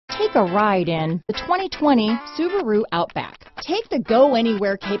Take a ride in the 2020 Subaru Outback. Take the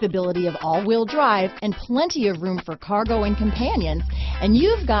go-anywhere capability of all-wheel drive and plenty of room for cargo and companions, and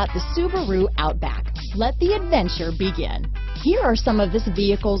you've got the Subaru Outback. Let the adventure begin. Here are some of this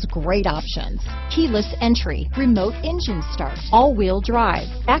vehicle's great options: keyless entry, remote engine start, all-wheel drive,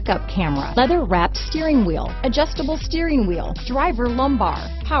 backup camera, leather-wrapped steering wheel, adjustable steering wheel, driver lumbar,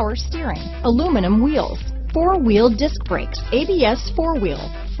 power steering, aluminum wheels, four-wheel disc brakes, ABS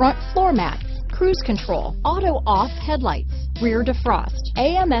four-wheel, front floor mats, cruise control, auto-off headlights, rear defrost,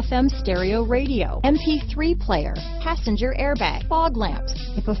 AM/FM stereo radio, MP3 player, passenger airbag, fog lamps.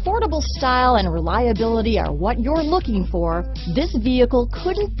 If affordable style and reliability are what you're looking for, this vehicle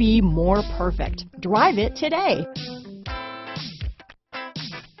couldn't be more perfect. Drive it today.